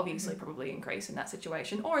do? Obviously, probably increase in that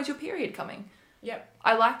situation. Or is your period coming? Yep.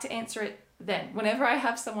 I like to answer it then. Whenever I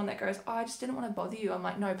have someone that goes, oh, I just didn't want to bother you. I'm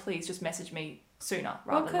like, no, please just message me sooner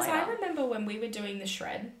rather than later. Well, because I remember when we were doing the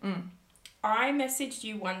shred, I messaged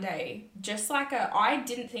you one day, just like I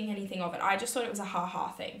didn't think anything of it. I just thought it was a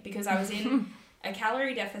ha-ha thing because I was in a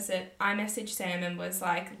calorie deficit. I messaged Sam and was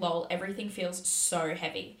like, lol, everything feels so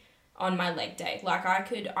heavy on my leg day. Like I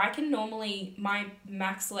can normally, my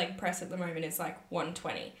max leg press at the moment is like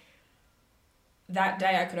 120. That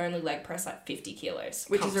day I could only leg press like 50 kilos.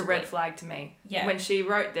 Which is a red flag to me. Yeah. When she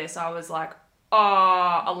wrote this, I was like,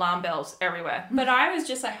 oh, alarm bells everywhere. But I was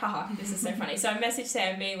just like, haha, this is so funny. So I messaged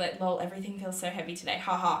Sam being like, lol, everything feels so heavy today.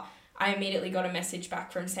 Haha. I immediately got a message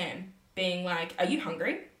back from Sam being like, are you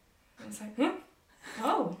hungry? I was like, huh?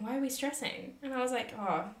 Oh, why are we stressing? And I was like,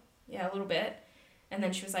 oh, yeah, a little bit. And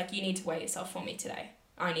then she was like, you need to weigh yourself for me today.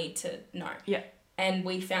 I need to know. Yeah. And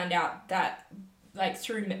we found out that, like,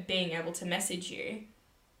 through being able to message you,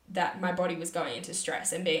 that my body was going into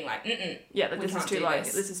stress and being like, yeah, that this is too low.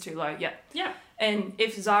 This is too low. Yeah. Yeah. And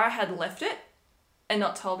if Zara had left it and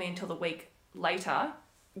not told me until the week later,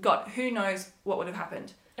 God, who knows what would have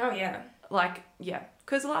happened. Oh, yeah. Like, yeah.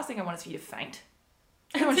 Because the last thing I want is for you to faint.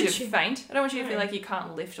 I don't want you to faint. I don't want you to feel like you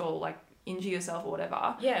can't lift or, like, injure yourself or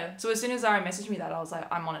whatever. Yeah. So as soon as Zara messaged me that, I was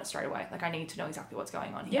like, I'm on it straight away. Like, I need to know exactly what's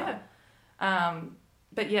going on here. Yeah.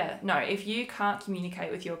 But yeah, no, if you can't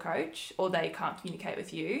communicate with your coach or they can't communicate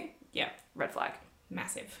with you, yeah, red flag.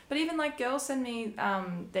 Massive. But even like girls send me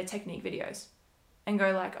their technique videos and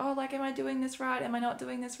go like, oh, like, am I doing this right? Am I not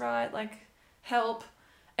doing this right? Like, help.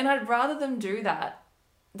 And I'd rather them do that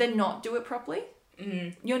than not do it properly.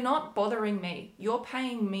 You're not bothering me. You're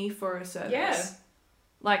paying me for a service. Yeah.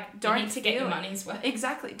 Like, don't you need to get your money's worth.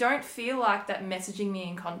 Exactly. Don't feel like that messaging me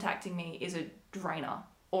and contacting me is a drainer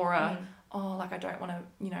or a, oh, like, I don't want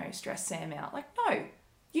to, stress Sam out. Like, no.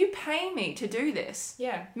 You pay me to do this.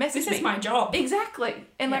 Yeah. Message me. This is my job. Exactly.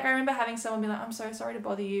 And, like, I remember having someone be like, I'm so sorry to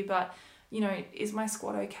bother you, but, is my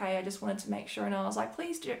squat okay? I just wanted to make sure. And I was like,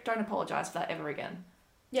 please don't apologise for that ever again.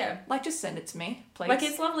 Yeah. Like, just send it to me, please. Like,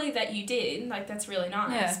 it's lovely that you did. Like, that's really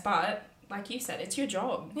nice. Yeah. But, like you said, it's your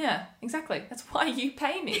job. Yeah, exactly. That's why you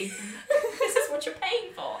pay me. This is what you're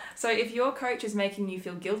paying for. So if your coach is making you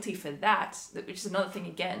feel guilty for that, which is another thing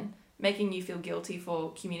again, making you feel guilty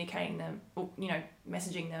for communicating them, or,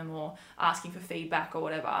 messaging them or asking for feedback or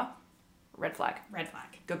whatever, red flag. Red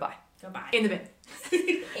flag. Goodbye. Goodbye. In the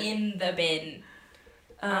bin. In the bin.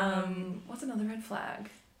 What's another red flag?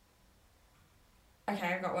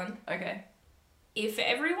 Okay, I got one. Okay. If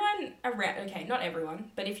everyone around, okay, not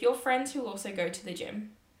everyone, but if your friends who also go to the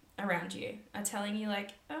gym around you are telling you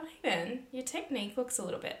like, oh, hey Ben, your technique looks a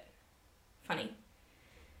little bit funny.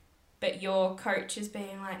 But your coach is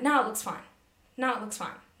being like, no, it looks fine. No, it looks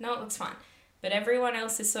fine. No, it looks fine. But everyone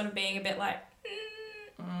else is sort of being a bit like,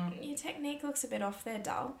 your technique looks a bit off there,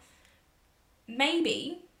 dull.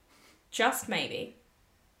 Maybe, just maybe,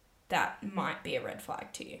 that might be a red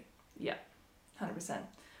flag to you. Yeah, 100%.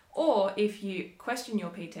 Or if you question your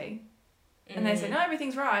PT and they say, no,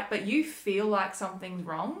 everything's right, but you feel like something's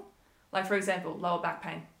wrong. Like, for example, lower back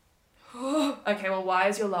pain. Okay, well, why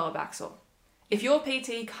is your lower back sore? If your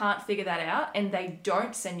PT can't figure that out and they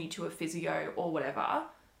don't send you to a physio or whatever,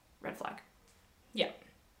 red flag. Yeah.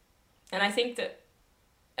 And I think that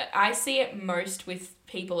I see it most with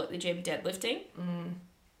people at the gym deadlifting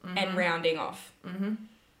and rounding off. Mm-hmm.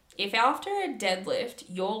 If after a deadlift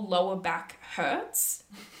your lower back hurts,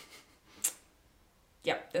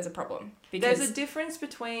 yep, there's a problem. Because there's a difference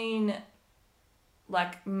between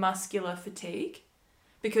like muscular fatigue,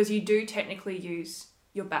 because you do technically use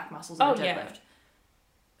your back muscles in a deadlift. Yeah.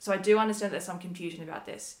 So I do understand there's some confusion about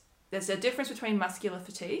this. There's a difference between muscular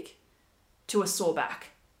fatigue to a sore back.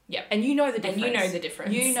 Yep. And you know the difference. And you know the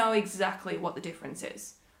difference. You know exactly what the difference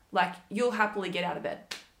is. Like, you'll happily get out of bed,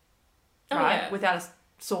 Oh, right? yeah. Without a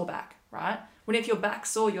sore back, right? When if your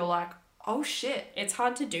back's sore, you're like, oh shit. It's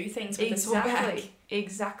hard to do things with a sore back.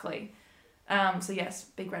 Exactly. So yes,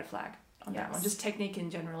 big red flag on that Yes. one. Just technique in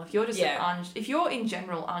general. If you're just if you're in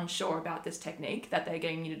general unsure about this technique that they're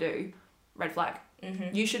getting you to do, red flag.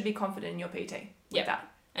 Mm-hmm. You should be confident in your PT with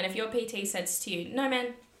that. And if your PT says to you, no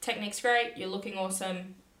man, technique's great, you're looking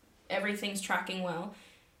awesome, everything's tracking well,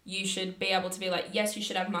 you should be able to be like, yes, you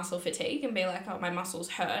should have muscle fatigue and be like, oh, my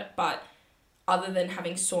muscles hurt, but other than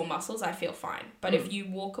having sore muscles, I feel fine. But if you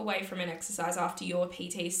walk away from an exercise after your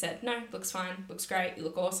PT said, no, looks fine, looks great, you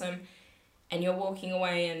look awesome, and you're walking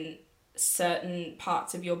away and certain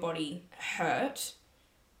parts of your body hurt,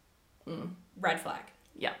 red flag.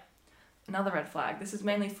 Yeah. Another red flag. This is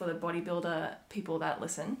mainly for the bodybuilder people that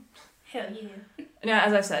listen. Hell yeah. Now,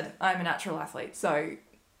 as I said, I'm a natural athlete, so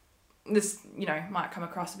this, might come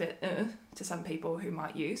across a bit to some people who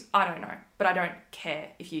might use. I don't know, but I don't care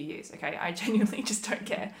if you use, okay? I genuinely just don't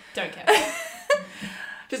care. Don't care.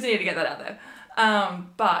 Just need to get that out there.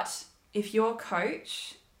 But if your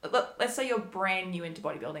coach, let's say you're brand new into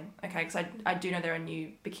bodybuilding, okay? Because I do know there are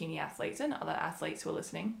new bikini athletes and other athletes who are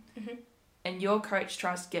listening. Mm-hmm. And your coach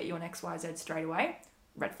tries to get you on XYZ straight away,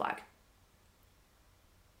 red flag.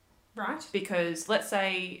 Right. Because let's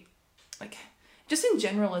say, just in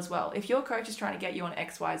general as well, if your coach is trying to get you on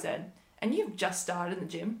XYZ and you've just started in the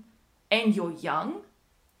gym and you're young,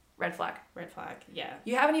 red flag. Red flag, yeah.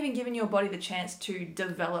 You haven't even given your body the chance to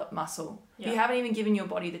develop muscle. Yeah. You haven't even given your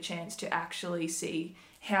body the chance to actually see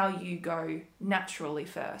how you go naturally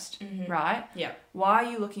first, right? Yeah. Why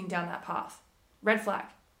are you looking down that path? Red flag.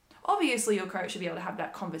 Obviously, your coach should be able to have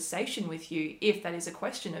that conversation with you if that is a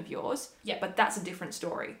question of yours. Yeah. But that's a different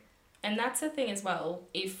story. And that's the thing as well,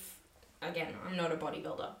 if, again, I'm not a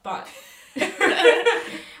bodybuilder, but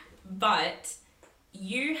but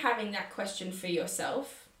you having that question for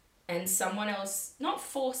yourself and someone else not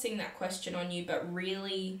forcing that question on you but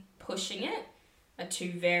really pushing it are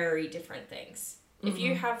two very different things. If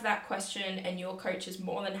you have that question and your coach is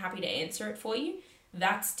more than happy to answer it for you,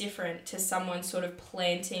 that's different to someone sort of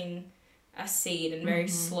planting a seed and very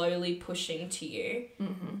slowly pushing to you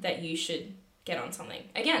that you should get on something.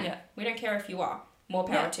 Again, we don't care if you are. More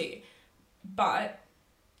power to you. But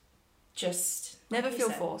just... Never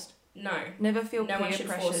feel forced. No. Never feel no peer one should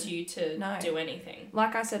pressured. force you to do anything.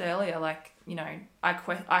 Like I said earlier,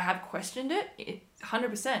 I have questioned it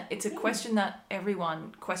 100%. It's a question that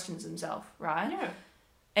everyone questions themselves, right? Yeah.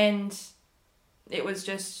 And it was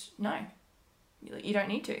just, no, you don't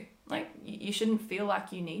need to. You shouldn't feel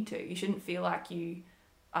like you need to. You shouldn't feel like you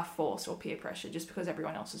are forced or peer pressure just because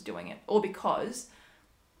everyone else is doing it. Or because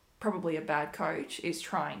probably a bad coach is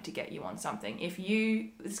trying to get you on something.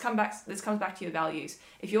 This comes back to your values.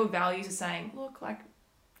 If your values are saying, look, I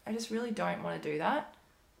just really don't want to do that,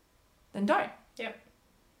 then don't. Yep.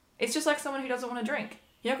 It's just like someone who doesn't want to drink.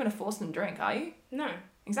 You're not going to force them to drink, are you? No.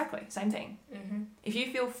 Exactly. Same thing. Mm-hmm. If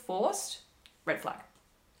you feel forced, red flag.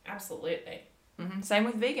 Absolutely. Mm-hmm. Same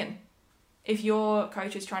with vegan. If your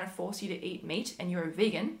coach is trying to force you to eat meat and you're a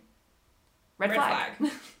vegan, red flag.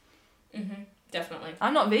 Mm-hmm. Definitely.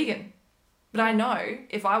 I'm not vegan, but I know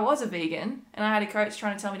if I was a vegan and I had a coach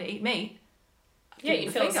trying to tell me to eat meat,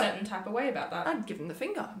 you'd feel a certain type of way about that. I'd give them the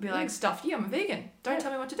finger. Be like, stuff you, I'm a vegan. Don't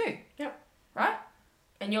tell me what to do. Yep. Right?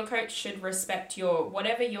 And your coach should respect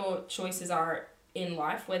whatever your choices are in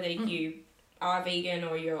life, whether you are vegan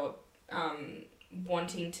or you're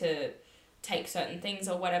wanting to take certain things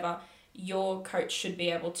or whatever, your coach should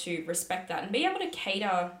be able to respect that and be able to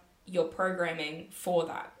cater your programming for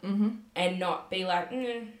that. Mm-hmm. And not be like,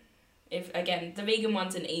 if, again, the vegan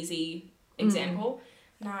one's an easy example.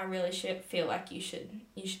 No, I really feel like you should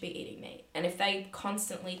be eating meat. And if they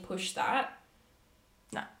constantly push that,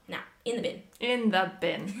 nah, in the bin. In the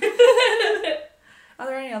bin. Are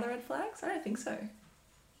there any other red flags? I don't think so.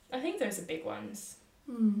 I think those are big ones.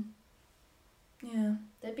 Yeah.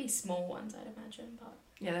 There'd be small ones, I'd imagine, but...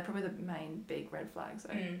 Yeah, they're probably the main big red flags,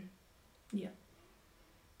 though. Yeah.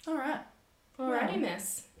 All right. Alrighty,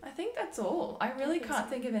 miss. I think that's all. I really can't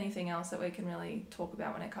think of anything else that we can really talk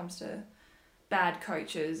about when it comes to bad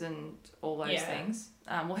coaches and all those things.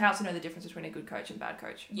 Well, how to know the difference between a good coach and bad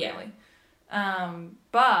coach, really.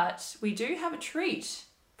 But we do have a treat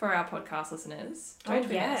for our podcast listeners. Don't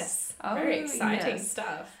we? Yes. Very exciting yes.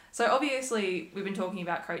 stuff. So obviously we've been talking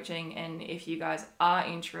about coaching, and if you guys are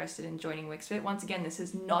interested in joining WixFit, once again, this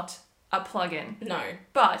is not a plug-in. No.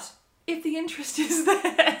 But if the interest is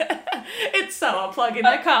there, it's so a plug-in,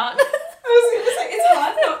 I can't. I was going to say,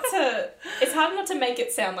 it's hard not to make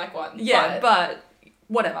it sound like one. Yeah, but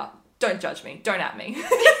whatever. Don't judge me. Don't at me.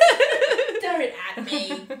 Don't at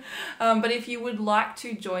me. But if you would like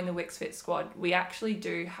to join the WixFit squad, we actually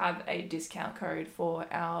do have a discount code for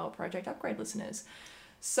our Project Upgrade listeners.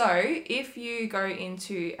 So if you go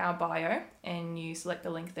into our bio and you select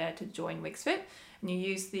the link there to join WixFit, and you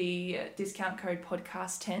use the discount code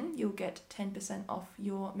podcast10, you'll get 10% off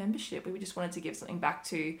your membership. We just wanted to give something back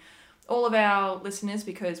to all of our listeners,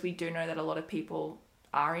 because we do know that a lot of people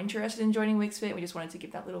are interested in joining WixFit. We just wanted to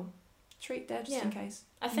give that little treat there just in case.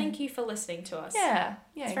 I thank you for listening to us. Yeah,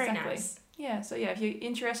 it's exactly. Very nice. Yeah, so if you're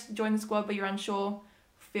interested, join the squad, but you're unsure,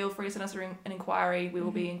 feel free to send us an inquiry. We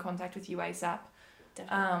will be in contact with you ASAP.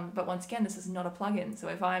 Definitely. But once again, this is not a plug-in. So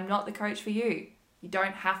if I'm not the coach for you, you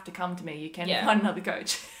don't have to come to me. You can find another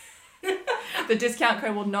coach. The discount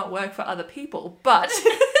code will not work for other people, but...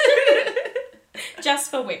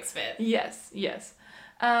 Just for WixFit. Yes.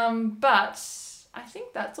 But I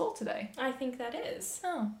think that's all today. I think that is.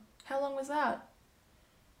 Oh, how long was that?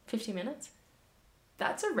 50 minutes.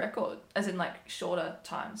 That's a record, as in like shorter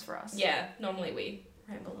times for us. Yeah, normally we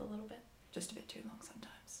ramble a little bit. Just a bit too long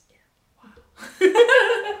sometimes.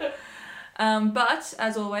 Yeah. Wow. But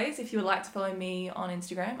as always, if you would like to follow me on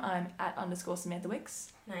Instagram, I'm @_Samantha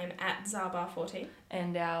Wicks. And I'm @Zarbar14.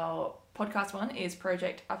 And our podcast one is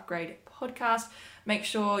Project Upgrade Podcast. Make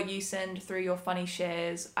sure you send through your funny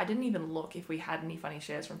shares. I didn't even look if we had any funny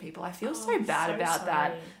shares from people. I feel so bad about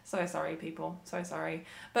that. So sorry, people. So sorry.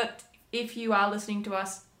 But if you are listening to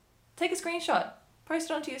us, take a screenshot.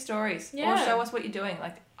 Post it onto your stories. Yeah. Or show us what you're doing.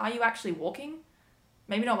 Like, are you actually walking?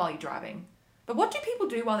 Maybe not while you're driving. But what do people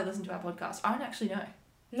do while they listen to our podcast? I don't actually know.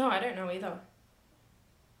 No, I don't know either.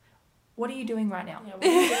 What are you doing right now? Yeah, what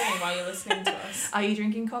are you doing while you're listening to us? Are you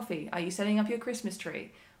drinking coffee? Are you setting up your Christmas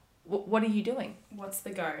tree? What are you doing? What's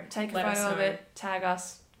the go? Take a photo of it, tag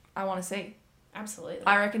us. I want to see. Absolutely.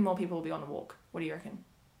 I reckon more people will be on a walk. What do you reckon?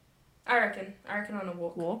 I reckon on a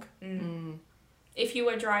walk. Walk? If you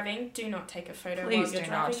are driving, do not take a photo Please while you're do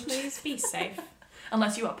driving. not. Please be safe.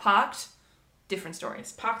 Unless you are parked, different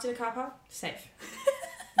stories. Parked in a car park, safe.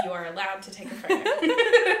 You are allowed to take a photo.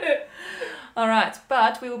 All right,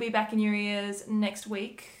 but we will be back in your ears next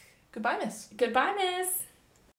week. Goodbye, miss. Goodbye, miss.